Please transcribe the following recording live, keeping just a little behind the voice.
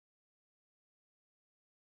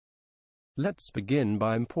Let's begin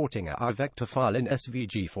by importing our vector file in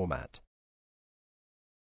SVG format.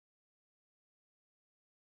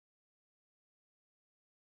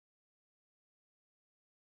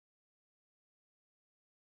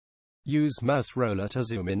 Use mouse roller to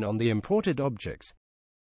zoom in on the imported object.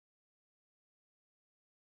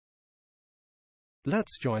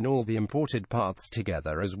 Let's join all the imported paths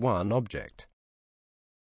together as one object.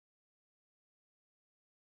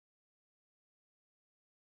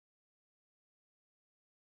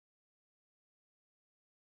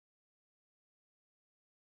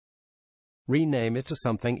 Rename it to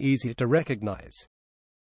something easy to recognize.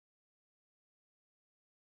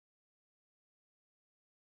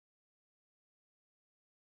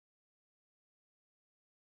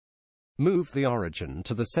 Move the origin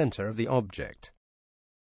to the center of the object,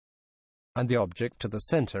 and the object to the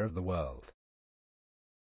center of the world.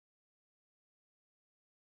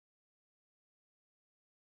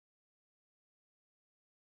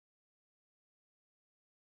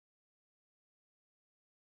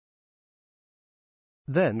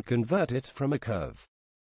 Then convert it from a curve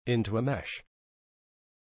into a mesh.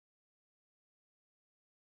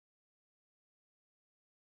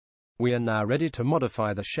 We are now ready to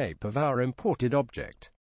modify the shape of our imported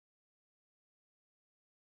object.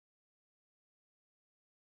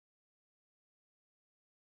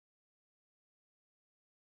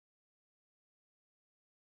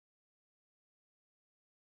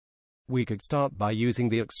 We could start by using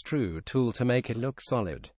the Extrude tool to make it look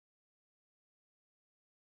solid.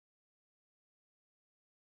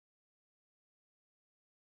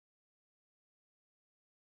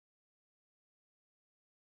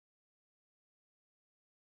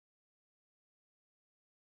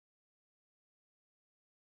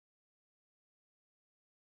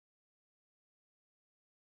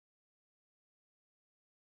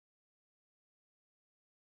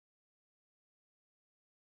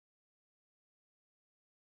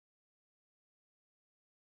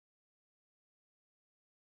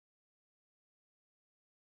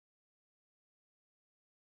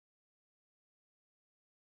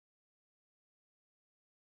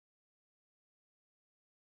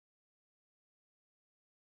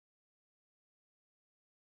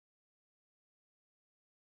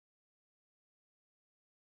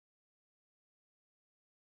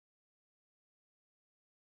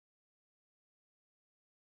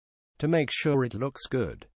 To make sure it looks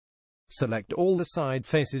good, select all the side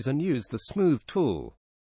faces and use the Smooth tool.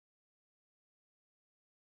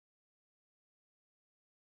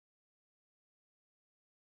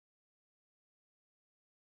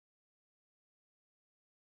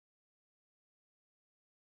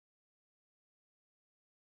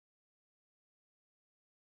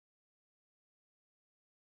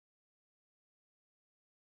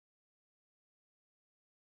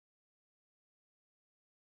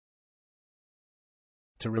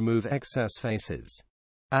 To remove excess faces,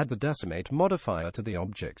 add the Decimate modifier to the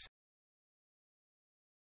object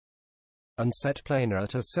and set planar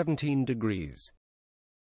to 17 degrees.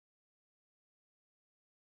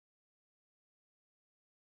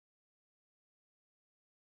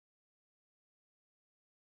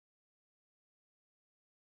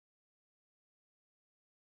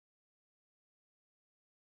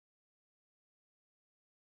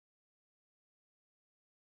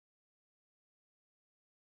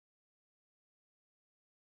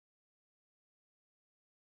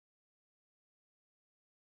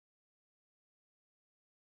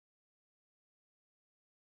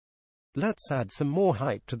 Let's add some more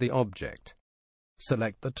height to the object.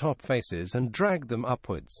 Select the top faces and drag them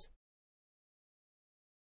upwards.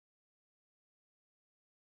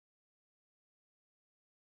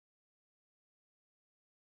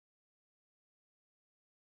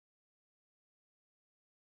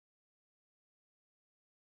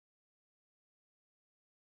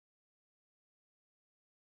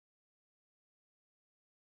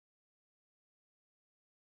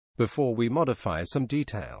 Before we modify some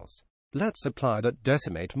details, let's apply that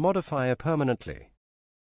Decimate modifier permanently.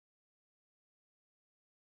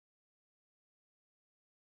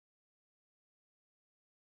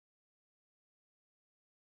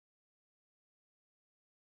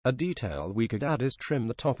 A detail we could add is trim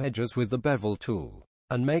the top edges with the Bevel tool,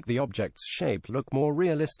 and make the object's shape look more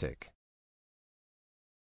realistic.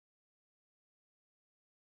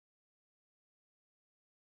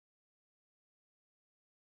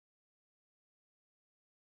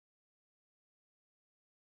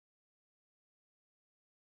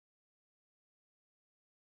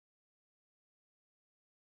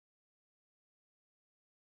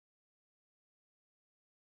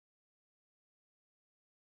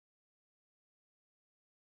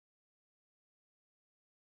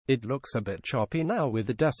 It looks a bit choppy now with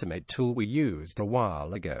the decimate tool we used a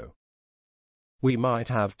while ago. We might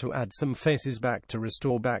have to add some faces back to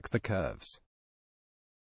restore back the curves.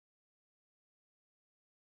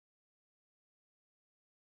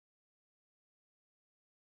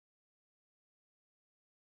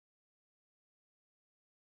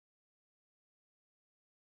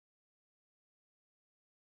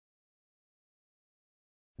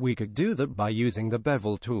 We could do that by using the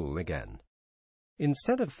bevel tool again.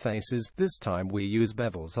 Instead of faces, this time we use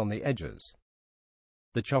bevels on the edges.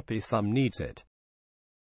 The choppy thumb needs it.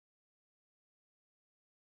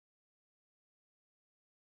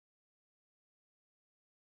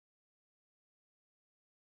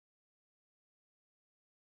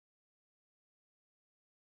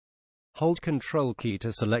 Hold Ctrl key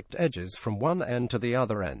to select edges from one end to the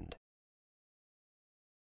other end.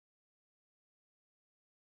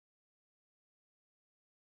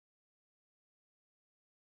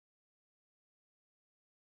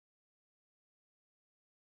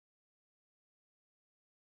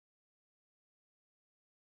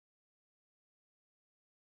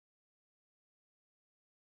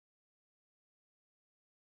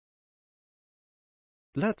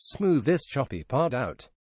 Let's smooth this choppy part out.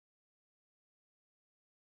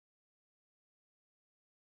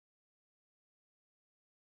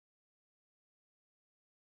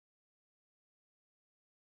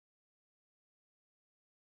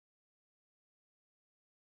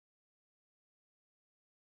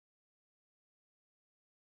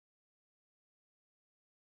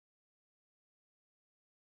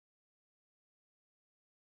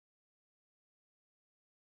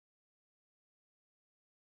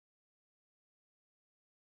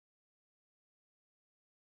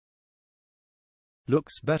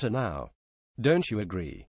 Looks better now. Don't you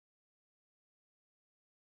agree?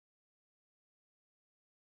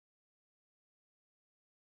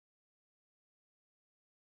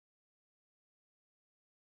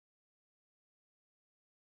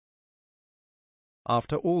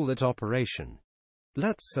 After all that operation,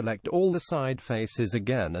 let's select all the side faces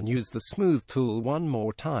again and use the smooth tool one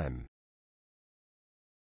more time.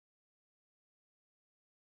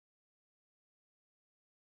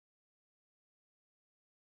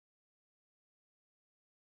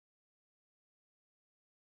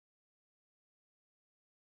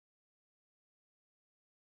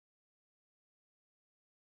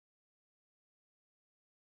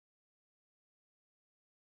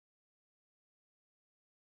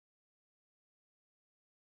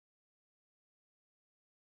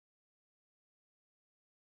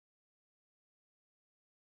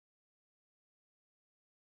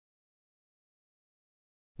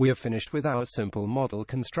 We are finished with our simple model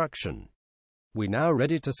construction. We're now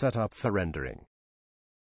ready to set up for rendering.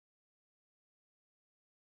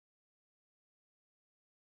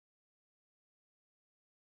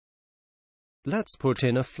 Let's put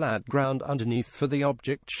in a flat ground underneath for the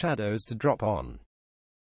object shadows to drop on.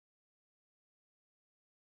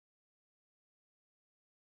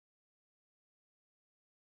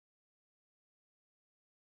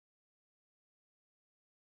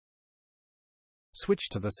 Switch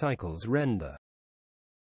to the Cycles render.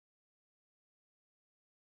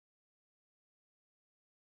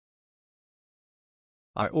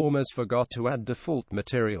 I almost forgot to add default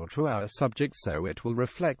material to our subject so it will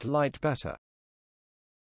reflect light better.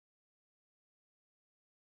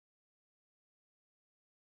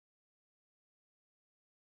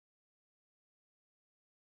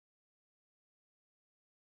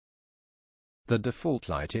 The default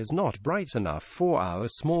light is not bright enough for our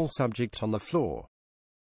small subject on the floor.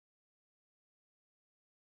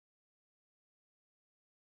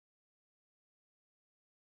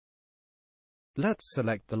 Let's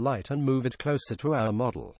select the light and move it closer to our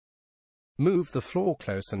model. Move the floor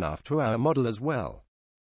close enough to our model as well,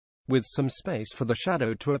 with some space for the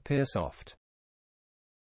shadow to appear soft.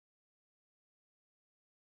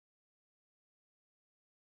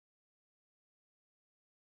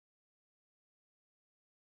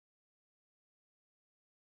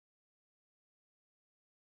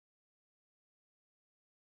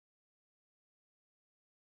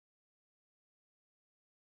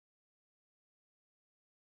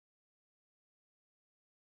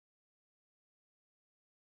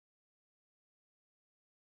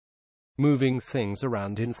 Moving things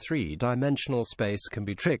around in three-dimensional space can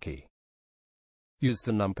be tricky. Use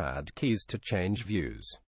the numpad keys to change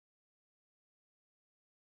views.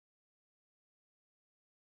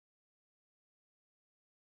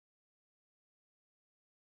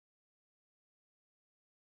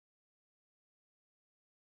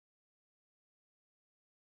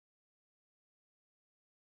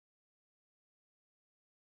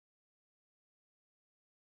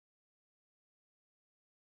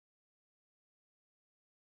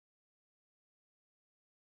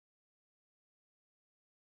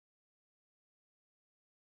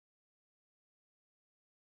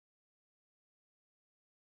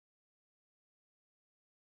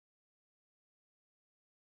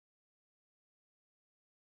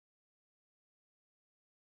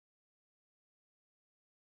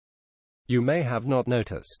 You may have not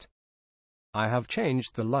noticed. I have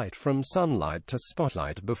changed the light from sunlight to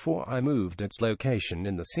spotlight before I moved its location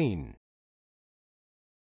in the scene.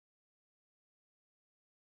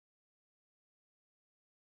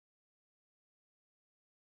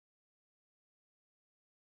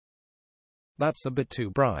 That's a bit too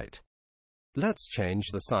bright. Let's change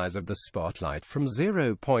the size of the spotlight from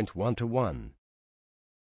 0.1 to 1.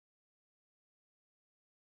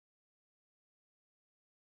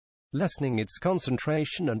 Lessening its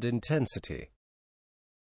concentration and intensity.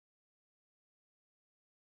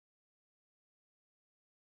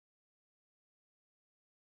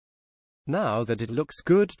 Now that it looks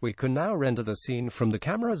good, we can now render the scene from the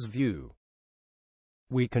camera's view.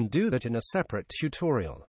 We can do that in a separate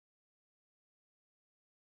tutorial.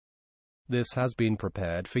 This has been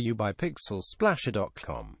prepared for you by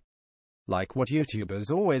pixelsplasher.com. Like what YouTubers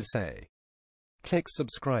always say. Click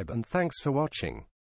subscribe and thanks for watching.